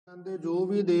ਕਹਿੰਦੇ ਜੋ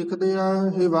ਵੀ ਦੇਖਦੇ ਆ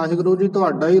ਇਹ ਵਾਹਿਗੁਰੂ ਜੀ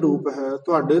ਤੁਹਾਡਾ ਹੀ ਰੂਪ ਹੈ,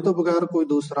 ਤੁਹਾਡੇ ਤੋਂ ਬਗੈਰ ਕੋਈ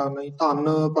ਦੂਸਰਾ ਨਹੀਂ। ਧੰਨ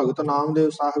ਭਗਤ ਨਾਮਦੇਵ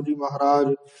ਸਾਹਿਬ ਜੀ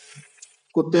ਮਹਾਰਾਜ,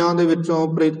 ਕੁੱਤਿਆਂ ਦੇ ਵਿੱਚੋਂ,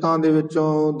 ਪ੍ਰੇਤਾਂ ਦੇ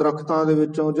ਵਿੱਚੋਂ, ਦਰਖਤਾਂ ਦੇ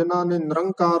ਵਿੱਚੋਂ, ਜਿਨ੍ਹਾਂ ਨੇ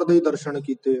ਨਿਰੰਕਾਰ ਦੇ ਦਰਸ਼ਨ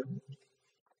ਕੀਤੇ ਆ।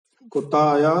 ਕੁੱਤਾ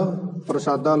ਆਇਆ,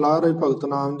 ਪ੍ਰਸ਼ਾਦਾ ਲਾ ਰਹੇ ਭਗਤ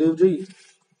ਨਾਮਦੇਵ ਜੀ,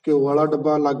 ਘਿਓ ਵਾਲਾ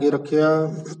ਡੱਬਾ ਲਾਗੇ ਰੱਖਿਆ,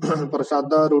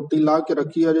 ਪ੍ਰਸ਼ਾਦਾ ਰੋਟੀ ਲਾ ਕੇ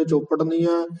ਰੱਖੀ, ਅਜੇ ਚੋਪੜਨੀ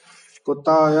ਹੈ।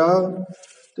 ਕੁੱਤਾ ਆਇਆ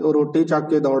ਤੇ ਉਹ ਰੋਟੀ ਚੱਕ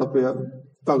ਕੇ ਦੌੜ ਪਿਆ।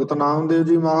 ਭਗਤ ਨਾਮਦੇਵ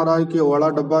ਜੀ ਮਹਾਰਾਜ ਘਿਓ ਵਾਲਾ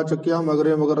ਡੱਬਾ ਚੱਕਿਆ,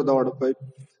 ਮਗਰੇ ਮਗਰ ਦੌੜ ਪਏ।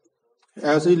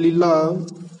 ਐਸੀ ਲੀਲਾ,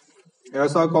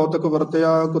 ਐਸਾ ਕੌਤਕ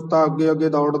ਵਰਤਿਆ। ਕੁੱਤਾ ਅੱਗੇ ਅੱਗੇ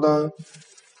ਦੌੜਦਾ,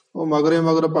 ਉਹ ਮਗਰੇ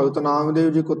ਮਗਰ ਭਗਤ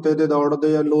ਨਾਮਦੇਵ ਜੀ ਕੁੱਤੇ ਦੇ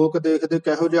ਦੌੜਦੇ ਆ। ਲੋਕ ਦੇਖਦੇ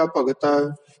ਕਿਹੋ ਜਿਹਾ ਭਗਤ ਹੈ।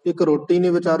 ਇੱਕ ਰੋਟੀ ਨੀ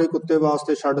ਵਿਚਾਰੇ ਕੁੱਤੇ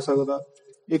ਵਾਸਤੇ ਛੱਡ ਸਕਦਾ,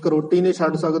 ਇੱਕ ਰੋਟੀ ਨਹੀਂ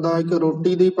ਛੱਡ ਸਕਦਾ, ਇੱਕ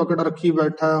ਰੋਟੀ ਦੀ ਪਕੜ ਰੱਖੀ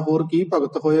ਬੈਠਾ। ਹੋਰ ਕੀ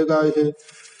ਭਗਤ ਹੋਏਗਾ ਇਹ?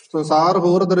 ਸੰਸਾਰ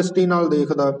ਹੋਰ ਦ੍ਰਿਸ਼ਟੀ ਨਾਲ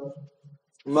ਦੇਖਦਾ।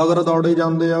 ਮਗਰ ਦੌੜੇ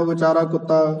ਜਾਂਦੇ ਆ, ਉਹ ਵਿਚਾਰਾ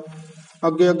ਕੁੱਤਾ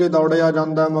ਅੱਗੇ ਅੱਗੇ ਦੌੜਿਆ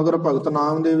ਜਾਂਦਾ, ਮਗਰ ਭਗਤ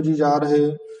ਨਾਮਦੇਵ ਜੀ ਜਾ ਰਹੇ।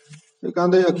 ਇਹ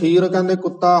ਕਹਿੰਦੇ ਅਖੀਰ ਕਹਿੰਦੇ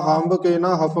ਕੁੱਤਾ ਹੰਭ ਕੇ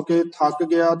ਨਾ ਹਫ ਕੇ ਥੱਕ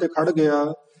ਗਿਆ ਤੇ ਖੜ ਗਿਆ।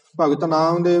 ਭਗਤ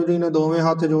ਨਾਮਦੇਵ ਜੀ ਨੇ ਦੋਵੇਂ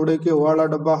ਹੱਥ ਜੋੜੇ, ਘਿਓ ਵਾਲਾ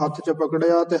ਡੱਬਾ ਹੱਥ 'ਚ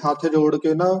ਪਕੜਿਆ ਤੇ ਹੱਥ ਜੋੜ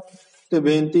ਕੇ ਨਾ ਤੇ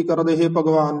ਬੇਨਤੀ ਕਰਦੇ, ਹੇ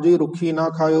ਭਗਵਾਨ ਜੀ ਰੁੱਖੀ ਨਾ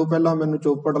ਖਾਇਓ, ਪਹਿਲਾਂ ਮੈਨੂੰ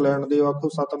ਚੋਪੜ ਲੈਣ ਦਿਓ। ਆਖੋ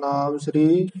ਸਤਨਾਮ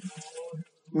ਸ੍ਰੀ,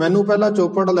 ਮੈਨੂੰ ਪਹਿਲਾਂ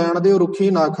ਚੋਪੜ ਲੈਣ ਦਿਓ, ਰੁੱਖੀ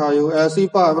ਨਾ ਖਾਇਓ। ਐਸੀ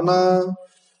ਭਾਵਨਾ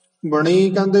ਬਣੀ।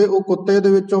 ਕਹਿੰਦੇ ਉਹ ਕੁੱਤੇ ਦੇ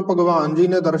ਵਿੱਚੋਂ ਭਗਵਾਨ ਜੀ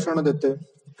ਨੇ ਦਰਸ਼ਨ ਦਿੱਤੇ।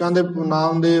 ਕਹਿੰਦੇ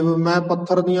ਨਾਮਦੇਵ, ਮੈਂ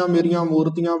ਪੱਥਰ ਦੀਆਂ ਮੇਰੀਆਂ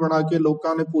ਮੂਰਤੀਆਂ ਬਣਾ ਕੇ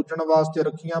ਲੋਕਾਂ ਨੇ ਪੂਜਣ ਵਾਸਤੇ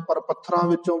ਰੱਖੀਆਂ, ਪਰ ਪੱਥਰਾਂ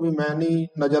ਵਿੱਚੋਂ ਵੀ ਮੈਂ ਨਹੀਂ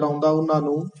ਨਜ਼ਰ ਆਉਂਦਾ ਉਹਨਾਂ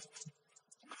ਨੂੰ।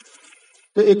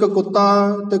 ਤੇ ਇੱਕ ਕੁੱਤਾ,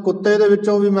 ਤੇ ਕੁੱਤੇ ਦੇ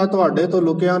ਵਿੱਚੋਂ ਵੀ ਮੈਂ ਤੁਹਾਡੇ ਤੋਂ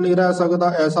ਲੁਕਿਆ ਨਹੀਂ ਰਹਿ ਸਕਦਾ।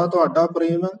 ਐਸਾ ਤੁਹਾਡਾ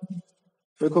ਪ੍ਰੇਮ ਹੈ।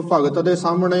 ਵੇਖੋ ਭਗਤ ਦੇ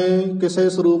ਸਾਹਮਣੇ ਕਿਸੇ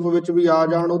ਸਰੂਪ ਵਿੱਚ ਵੀ ਆ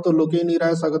ਜਾਣ, ਉਹ ਤੋਂ ਲੁਕੇ ਨਹੀਂ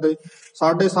ਰਹਿ ਸਕਦੇ।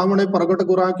 ਸਾਡੇ ਸਾਹਮਣੇ ਪ੍ਰਗਟ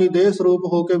ਗੁਰਾਂ ਕੀ ਦੇਹ ਸਰੂਪ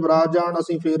ਹੋ ਕੇ ਵਿਰਾਜ ਜਾਣ,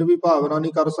 ਅਸੀਂ ਫੇਰ ਵੀ ਭਾਵਨਾ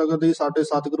ਨਹੀਂ ਕਰ ਸਕਦੇ ਸਾਡੇ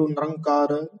ਸਤਿਗੁਰੂ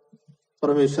ਨਿਰੰਕਾਰ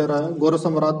ਪਰਮੇਸ਼ਰ ਹੈ। ਗੁਰ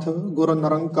ਸਮਰੱਥ, ਗੁਰ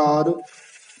ਨਿਰੰਕਾਰ,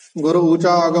 ਗੁਰ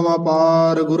ਊਚਾ ਅਗਮ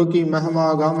ਅਪਾਰ, ਗੁਰ ਕੀ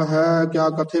ਮਹਿਮਾ ਅਗਮ ਹੈ, ਕਿਆ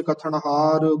ਕਥੇ ਕਥਨ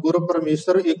ਹਾਰ। ਗੁਰ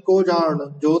ਪਰਮੇਸ਼ਰ ਇੱਕੋ ਜਾਣ,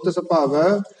 ਜੋ ਤਿਸ ਭਾਵੈ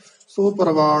ਸੋ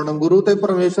ਪ੍ਰਵਾਨ। ਗੁਰੂ ਤੇ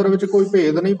ਪਰਮੇਸ਼ਰ ਵਿੱਚ ਕੋਈ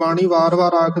ਭੇਦ ਨਹੀਂ, ਬਾਣੀ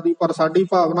ਵਾਰ-ਵਾਰ ਆਖਦੀ। ਪਰ ਸਾਡੀ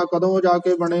ਭਾਵਨਾ ਕਦੋਂ ਜਾ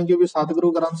ਕੇ ਬਣੇਗੀ ਵੀ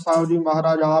ਸਤਿਗੁਰੂ ਗ੍ਰੰਥ ਸਾਹਿਬ ਜੀ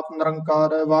ਮਹਾਰਾਜ ਆਪ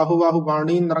ਨਿਰੰਕਾਰ ਹੈ। ਵਾਹੂ ਵਾਹੂ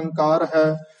ਬਾਣੀ ਨਿਰੰਕਾਰ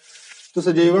ਹੈ, ਤਿਸ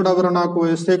ਜੀਵੜ ਅਵਰ ਨਾ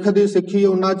ਕੋਈ। ਸਿੱਖ ਦੀ ਸਿੱਖੀ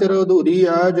ਉਨਾ ਚਿਰ ਅਧੂਰੀ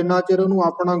ਹੈ ਜਿੰਨਾ ਚਿਰ ਉਹਨੂੰ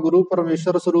ਆਪਣਾ ਗੁਰੂ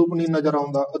ਪਰਮੇਸ਼ਰ ਸਰੂਪ ਨਹੀਂ ਨਜ਼ਰ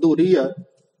ਆਉਂਦਾ। ਅਧੂਰੀ ਹੈ।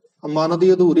 ਮਨ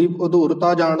ਦੀ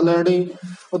ਅਧੂਰਤਾ ਜਾਣ ਲੈਣੀ,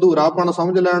 ਅਧੂਰਾਪਣ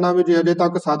ਸਮਝ ਲੈਣਾ ਵੀ ਜੇ ਅਜੇ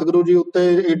ਤੱਕ ਸਤਿਗੁਰੂ ਜੀ ਉੱਤੇ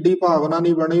ਏਡੀ ਭਾਵਨਾ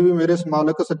ਨਹੀਂ ਬਣੀ ਵੀ ਮੇਰੇ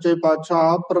ਮਾਲਕ ਸੱਚੇ ਪਾਤਸ਼ਾਹ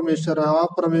ਆਪ ਪਰਮੇਸ਼ਰ ਹੈ,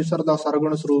 ਆਪ ਪਰਮੇਸ਼ਰ ਦਾ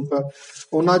ਸਰਗੁਣ ਸਰੂਪ ਹੈ,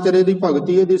 ਉਹਨਾਂ ਚਿਰ ਇਹਦੀ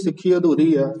ਭਗਤੀ, ਇਹਦੀ ਸਿੱਖੀ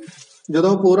ਅਧੂਰੀ ਹੈ।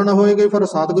 ਜਦੋਂ ਪੂਰਨ ਹੋਏਗੀ ਫਿਰ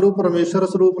ਸਤਿਗੁਰੂ ਪਰਮੇਸ਼ਰ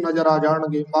ਸਰੂਪ ਨਜ਼ਰ ਆ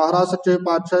ਜਾਣਗੇ। ਮਹਾਰਾਜ ਸੱਚੇ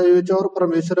ਪਾਤਸ਼ਾਹ ਵਿੱਚ ਔਰ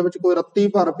ਪਰਮੇਸ਼ਰ ਵਿੱਚ ਕੋਈ ਰੱਤੀ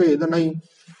ਭਰ ਭੇਦ ਨਹੀਂ।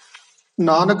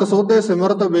 ਨਾਨਕ ਸੋਧੇ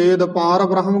ਸਿਮਰਤ ਵੇਦ, ਪਾਰ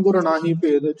ਬ੍ਰਹਮ ਗੁਰ ਨਾਹੀ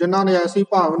ਭੇਦ। ਜਿਨ੍ਹਾਂ ਨੇ ਐਸੀ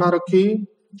ਭਾਵਨਾ ਰੱਖੀ,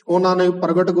 ਉਹਨਾਂ ਨੇ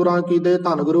ਪ੍ਰਗਟ ਗੁਰਾਂ ਕੀ ਦੇ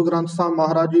ਧੰਨ ਗੁਰੂ ਗ੍ਰੰਥ ਸਾਹਿਬ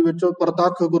ਮਹਾਰਾਜ ਜੀ ਵਿੱਚੋਂ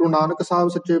ਪ੍ਰਤੱਖ ਗੁਰੂ ਨਾਨਕ ਸਾਹਿਬ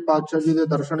ਸੱਚੇ ਪਾਤਸ਼ਾਹ ਜੀ ਦੇ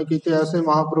ਦਰਸ਼ਨ ਕੀਤੇ। ਐਸੇ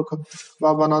ਮਹਾਂਪੁਰਖ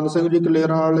ਬਾਬਾ ਆਨੰਦ ਸਿੰਘ ਜੀ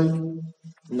ਕਲੇਰਾਂ ਵਾਲੇ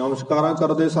ਨਮਸਕਾਰਾਂ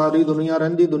ਕਰਦੇ ਸਾਰੀ ਦੁਨੀਆ,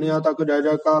 ਰਹਿੰਦੀ ਦੁਨੀਆ ਤੱਕ ਜੈ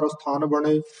ਜੈਕਾਰ ਸਥਾਨ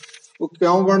ਬਣੇ। ਉਹ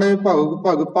ਕਿਉਂ ਬਣੇ?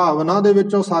 ਭਾਵਨਾ ਦੇ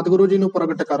ਵਿੱਚੋਂ ਸਤਿਗੁਰੂ ਜੀ ਨੂੰ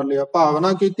ਪ੍ਰਗਟ ਕਰ ਲਿਆ।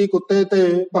 ਭਾਵਨਾ ਕੀਤੀ ਕੁੱਤੇ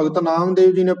ਤੇ, ਭਗਤ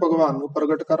ਨਾਮਦੇਵ ਜੀ ਨੇ ਭਗਵਾਨ ਨੂੰ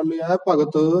ਪ੍ਰਗਟ ਕਰ ਲਿਆ।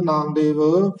 ਭਗਤ ਨਾਮਦੇਵ,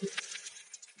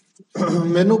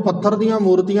 ਮੈਨੂੰ ਪੱਥਰ ਦੀਆਂ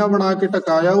ਮੂਰਤੀਆਂ ਬਣਾ ਕੇ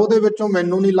ਟਕਾਇਆ, ਉਹਦੇ ਵਿੱਚੋਂ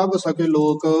ਮੈਨੂੰ ਨਹੀਂ ਲੱਭ ਸਕੇ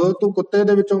ਲੋਕ, ਤੂੰ ਕੁੱਤੇ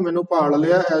ਦੇ ਵਿੱਚੋਂ ਮੈਨੂੰ ਭਾਲ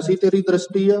ਲਿਆ, ਐਸੀ ਤੇਰੀ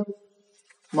ਦ੍ਰਿਸ਼ਟੀ ਆ।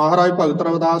 ਮਹਾਰਾਜ ਭਗਤ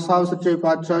ਰਵਿਦਾਸ ਸਾਹਿਬ ਸੱਚੇ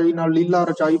ਪਾਤਸ਼ਾਹ ਜੀ ਨਾਲ ਲੀਲਾ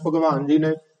ਰਚਾਈ ਭਗਵਾਨ ਜੀ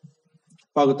ਨੇ।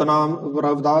 ਭਗਤ ਨਾਮ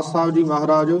ਰਵਿਦਾਸ ਸਾਹਿਬ ਜੀ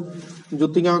ਮਹਾਰਾਜ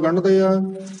ਜੁੱਤੀਆਂ ਗੰਢਦੇ ਆ,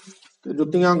 ਤੇ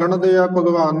ਜੁੱਤੀਆਂ ਗੰਢਦੇ ਆ।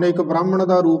 ਭਗਵਾਨ ਨੇ ਇੱਕ ਬ੍ਰਾਹਮਣ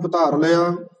ਦਾ ਰੂਪ ਧਾਰ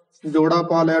ਲਿਆ, ਜੋੜਾ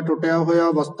ਪਾ ਲਿਆ ਟੁੱਟਿਆ ਹੋਇਆ,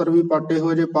 ਵਸਤਰ ਵੀ ਪਾਟੇ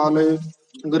ਹੋਏ ਜੇ ਪਾ ਲਏ,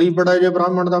 ਗਰੀਬੜੇ ਜੇ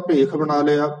ਬ੍ਰਾਹਮਣ ਦਾ ਭੇਖ ਬਣਾ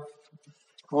ਲਿਆ।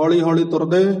 ਹੌਲੀ ਹੌਲੀ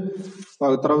ਤੁਰਦੇ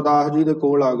ਭਗਤ ਰਵਿਦਾਸ ਜੀ ਦੇ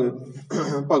ਕੋਲ ਆ ਗਏ।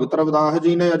 ਭਗਤ ਰਵਿਦਾਸ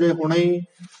ਜੀ ਨੇ ਅਜੇ ਹੁਣੇ ਹੀ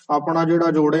ਆਪਣਾ ਜਿਹੜਾ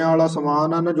ਜੋੜਿਆਂ ਵਾਲਾ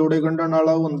ਸਮਾਨ ਹੈ ਨਾ, ਜੋੜੇ ਗੰਢਣ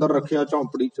ਵਾਲਾ, ਉਹ ਅੰਦਰ ਰੱਖਿਆ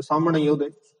ਝੌਂਪੜੀ 'ਚ, ਸਾਹਮਣੇ ਹੀ ਉਹਦੇ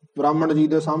ਬ੍ਰਾਹਮਣ ਜੀ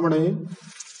ਦੇ ਸਾਹਮਣੇ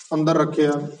ਅੰਦਰ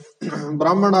ਰੱਖਿਆ।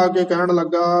 ਬ੍ਰਾਹਮਣ ਆ ਕੇ ਕਹਿਣ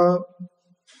ਲੱਗਾ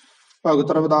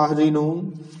ਭਗਤ ਰਵਿਦਾਸ ਜੀ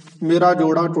ਨੂੰ, ਮੇਰਾ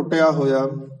ਜੋੜਾ ਟੁੱਟਿਆ ਹੋਇਆ,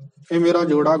 ਇਹ ਮੇਰਾ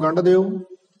ਜੋੜਾ ਗੰਢ ਦਿਓ।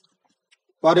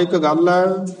 ਪਰ ਇੱਕ ਗੱਲ ਹੈ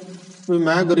ਵੀ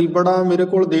ਮੈਂ ਗਰੀਬੜਾ, ਮੇਰੇ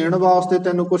ਕੋਲ ਦੇਣ ਵਾਸਤੇ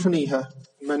ਤੈਨੂੰ ਕੁਛ ਨਹੀਂ ਹੈ,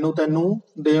 ਮੈਨੂੰ ਤੈਨੂੰ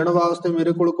ਦੇਣ ਵਾਸਤੇ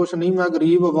ਮੇਰੇ ਕੋਲ ਕੁਛ ਨਹੀਂ, ਮੈਂ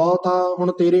ਗਰੀਬ ਬਹੁਤ ਆ।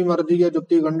 ਹੁਣ ਤੇਰੀ ਮਰਜ਼ੀ ਹੈ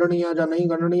ਜੁੱਤੀ ਗੰਢਣੀ ਆ ਜਾਂ ਨਹੀਂ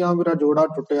ਗੰਢਣੀ ਆ, ਮੇਰਾ ਜੋੜਾ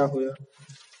ਟੁੱਟਿਆ ਹੋਇਆ।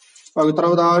 ਭਗਤ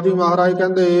ਰਵਿਦਾਸ ਜੀ ਮਹਾਰਾਜ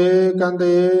ਕਹਿੰਦੇ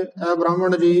ਇਹ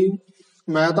ਬ੍ਰਾਹਮਣ ਜੀ,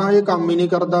 ਮੈਂ ਤਾਂ ਇਹ ਕੰਮ ਹੀ ਨਹੀਂ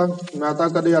ਕਰਦਾ, ਮੈਂ ਤਾਂ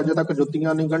ਕਦੇ ਅੱਜ ਤੱਕ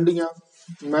ਜੁੱਤੀਆਂ ਨਹੀਂ ਗੰਢੀਆਂ,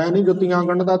 ਮੈਂ ਨਹੀਂ ਜੁੱਤੀਆਂ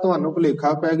ਗੰਢਦਾ, ਤੁਹਾਨੂੰ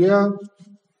ਭੁਲੇਖਾ ਪੈ ਗਿਆ,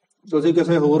 ਤੁਸੀਂ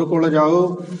ਕਿਸੇ ਹੋਰ ਕੋਲ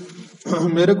ਜਾਓ।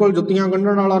 ਮੇਰੇ ਕੋਲ ਜੁੱਤੀਆਂ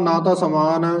ਗੰਢਣ ਵਾਲਾ ਨਾ ਤਾਂ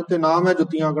ਸਮਾਨ ਹੈ ਤੇ ਨਾ ਮੈਂ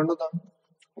ਜੁੱਤੀਆਂ ਗੰਢਦਾ।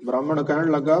 ਬ੍ਰਾਹਮਣ ਕਹਿਣ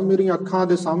ਲੱਗਾ, ਮੇਰੀਆਂ ਅੱਖਾਂ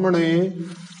ਦੇ ਸਾਹਮਣੇ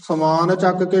ਸਮਾਨ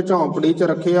ਚੱਕ ਕੇ ਝੌਂਪੜੀ 'ਚ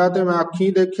ਰੱਖਿਆ ਤੇ ਮੈਂ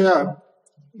ਅੱਖੀਂ ਦੇਖਿਆ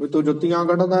ਵੀ ਤੂੰ ਜੁੱਤੀਆਂ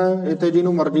ਗੰਢਦਾ। ਇੱਥੇ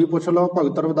ਜਿਹਨੂੰ ਮਰਜ਼ੀ ਪੁੱਛ ਲਓ,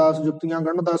 ਭਗਤ ਰਵਿਦਾਸ ਜੁੱਤੀਆਂ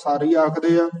ਗੰਢਦਾ, ਸਾਰੇ ਹੀ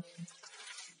ਆਖਦੇ ਆ।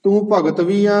 ਤੂੰ ਭਗਤ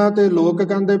ਵੀ ਆ ਤੇ ਲੋਕ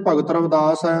ਕਹਿੰਦੇ ਭਗਤ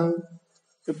ਰਵਿਦਾਸ ਹੈ,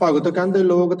 ਤੇ ਭਗਤ ਕਹਿੰਦੇ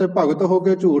ਲੋਕ ਤੇ ਭਗਤ ਹੋ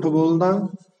ਕੇ ਝੂਠ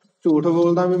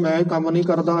ਬੋਲਦਾ ਵੀ ਮੈਂ ਇਹ ਕੰਮ ਨਹੀਂ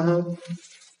ਕਰਦਾ ਹੈ।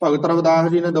 ਭਗਤ ਰਵਿਦਾਸ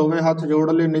ਜੀ ਨੇ ਦੋਵੇਂ ਹੱਥ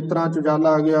ਜੋੜ ਲਏ, ਨੇਤਰਾਂ ਚ ਜਲ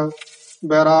ਆ ਗਿਆ।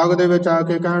 ਬੈਰਾਗ ਦੇ ਵਿੱਚ ਆ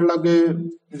ਕੇ ਕਹਿਣ ਲੱਗੇ,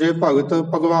 ਜੇ ਭਗਤ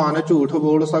ਭਗਵਾਨ ਝੂਠ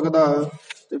ਬੋਲ ਸਕਦਾ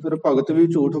ਤੇ ਫਿਰ ਭਗਤ ਵੀ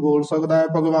ਝੂਠ ਬੋਲ ਸਕਦਾ ਹੈ।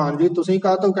 ਭਗਵਾਨ ਜੀ ਤੁਸੀਂ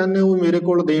ਕਾਹਤੋਂ ਕਹਿੰਦੇ ਹੋ ਮੇਰੇ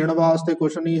ਕੋਲ ਦੇਣ ਵਾਸਤੇ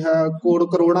ਕੁਛ ਨਹੀਂ ਹੈ?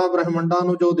 ਕਰੋੜਾਂ ਬ੍ਰਹਿਮੰਡਾਂ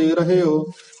ਨੂੰ ਜੋ ਦੇ ਰਹੇ ਹੋ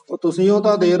ਉਹ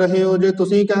ਤਾਂ ਦੇ ਰਹੇ ਹੋ। ਜੇ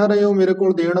ਤੁਸੀਂ ਕਹਿ ਰਹੇ ਹੋ ਮੇਰੇ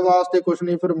ਕੋਲ ਦੇਣ ਵਾਸਤੇ ਕੁਛ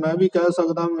ਨਹੀਂ, ਫਿਰ ਮੈਂ ਵੀ ਕਹਿ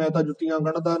ਸਕਦਾ ਮੈਂ ਤਾਂ ਜੁੱਤੀਆਂ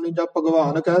ਗਣਦਾ ਨਹੀਂ। ਜਾਂ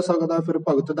ਭਗਵਾਨ ਕਹਿ ਸਕਦਾ, ਫਿਰ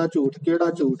ਭਗਤ ਦਾ ਝੂਠ ਕਿਹੜਾ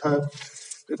ਝੂਠ ਹੈ?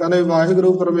 ਤੇ ਕਹਿੰਦੇ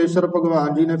ਵਾਹਿਗੁਰੂ ਪਰਮੇਸ਼ਰ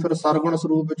ਭਗਵਾਨ ਜੀ ਨੇ ਫਿਰ ਸਰਗੁਣ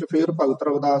ਸਰੂਪ ਵਿੱਚ ਫਿਰ ਭਗਤ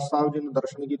ਰਵਿਦਾਸ ਸਾਹਿਬ ਜੀ ਨੂੰ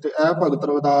ਦਰਸ਼ਨ ਕੀਤੇ। ਇਹ ਭਗਤ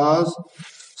ਰਵਿਦਾਸ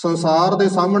ਸੰਸਾਰ ਦੇ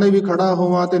ਸਾਹਮਣੇ ਵੀ ਖੜਾ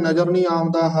ਹੋਵਾਂ ਤੇ ਨਜ਼ਰ ਨਹੀਂ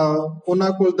ਆਉਂਦਾ ਹੈ, ਉਹਨਾਂ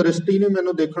ਕੋਲ ਦ੍ਰਿਸ਼ਟੀ ਨਹੀਂ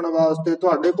ਮੈਨੂੰ ਦੇਖਣ ਵਾਸਤੇ।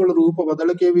 ਤੁਹਾਡੇ ਕੋਲ ਰੂਪ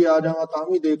ਬਦਲ ਕੇ ਵੀ ਆ ਜਾਵਾਂ ਤਾਂ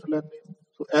ਵੀ ਦੇਖ ਲੈਂਦੇ ਹੋ।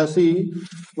 ਐਸੀ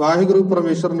ਵਾਹਿਗੁਰੂ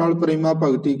ਪਰਮੇਸ਼ਰ ਨਾਲ ਪ੍ਰੇਮਾ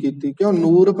ਭਗਤੀ ਕੀਤੀ। ਕਿਉਂ?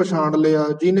 ਨੂਰ ਪਛਾਣ ਲਿਆ।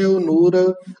 ਜਿਹਨੇ ਉਹ ਨੂਰ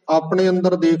ਆਪਣੇ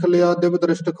ਅੰਦਰ ਦੇਖ ਲਿਆ, ਦਿਵ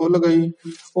ਦ੍ਰਿਸ਼ਟ ਖੁੱਲ ਗਈ,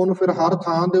 ਉਹਨੂੰ ਫਿਰ ਹਰ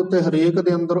ਥਾਂ ਦੇ ਉੱਤੇ ਹਰੇਕ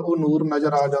ਦੇ ਅੰਦਰ ਉਹ ਨੂਰ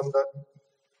ਨਜ਼ਰ ਆ ਜਾਂਦਾ।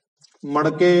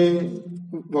 ਮਣਕੇ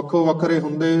ਵੱਖੋ ਵੱਖਰੇ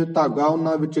ਹੁੰਦੇ, ਧਾਗਾ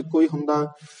ਉਹਨਾਂ ਵਿੱਚ ਇੱਕੋ ਹੀ ਹੁੰਦਾ।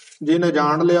 ਜਿਹਨੇ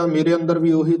ਜਾਣ ਲਿਆ ਮੇਰੇ ਅੰਦਰ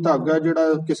ਵੀ ਉਹੀ ਧਾਗਾ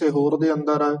ਜਿਹੜਾ ਕਿਸੇ ਹੋਰ ਦੇ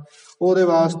ਅੰਦਰ ਹੈ, ਉਹਦੇ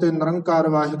ਵਾਸਤੇ ਨਿਰੰਕਾਰ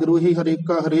ਵਾਹਿਗੁਰੂ ਹੀ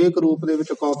ਹਰੇਕ ਰੂਪ ਦੇ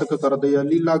ਵਿੱਚ ਕੌਤਕ ਕਰਦੇ ਆ,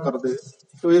 ਲੀਲਾ ਕਰਦੇ।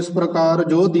 ਤੋ ਇਸ ਪ੍ਰਕਾਰ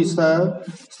ਜੋ ਦਿਸੈ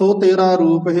ਸੋ ਤੇਰਾ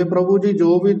ਰੂਪ ਹੈ ਪ੍ਰਭੂ ਜੀ।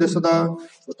 ਜੋ ਵੀ ਦਿਸਦਾ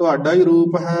ਤੁਹਾਡਾ ਹੀ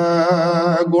ਰੂਪ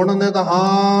ਹੈ। ਗੁਣ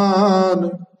ਨਿਧਾਨ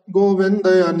ਗੋਬਿੰਦ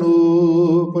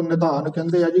ਅਨੂਪ। ਨਿਧਾਨ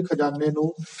ਕਹਿੰਦੇ ਆ ਜੀ ਖਜ਼ਾਨੇ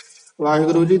ਨੂੰ।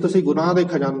 ਵਾਹਿਗੁਰੂ ਜੀ ਤੁਸੀਂ ਗੁਣਾਂ ਦੇ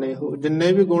ਖਜ਼ਾਨੇ ਹੋ।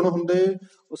 ਜਿੰਨੇ ਵੀ ਗੁਣ ਹੁੰਦੇ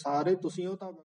ਉਹ ਸਾਰੇ ਤੁਸੀਂ ਹੋ। ਤਾਂ